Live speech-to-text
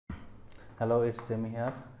Hello, it's Semi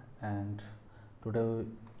here, and today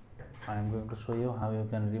I am going to show you how you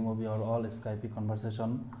can remove your all Skype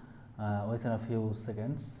conversation within a few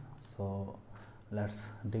seconds. So let's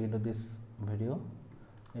dig into this video.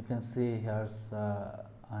 You can see here's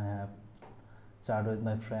I have chat with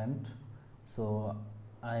my friend. So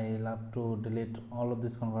I love to delete all of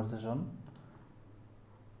this conversation.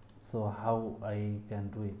 So how I can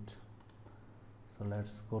do it? So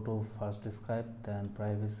let's go to first Skype, then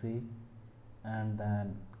privacy, and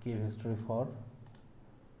then keep history for.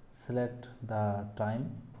 Select the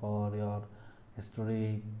time for your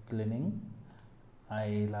history cleaning.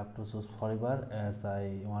 I love to choose forever as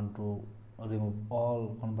I want to remove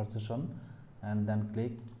all conversation, and then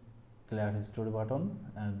click clear history button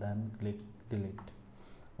and then click delete.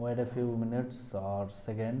 Wait a few minutes or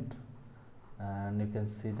second, and you can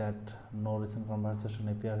see that no recent conversation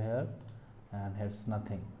appear here, and here's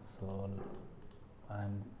nothing. So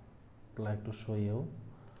I'm like to show you.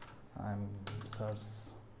 I'm search,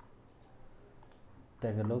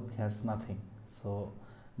 take a look, here's nothing. So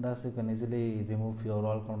thus you can easily remove your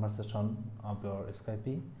all conversation of your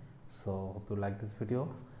Skype. So hope you like this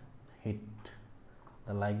video. Hit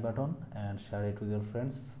the like button and share it with your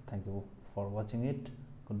friends. Thank you for watching it.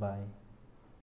 Goodbye.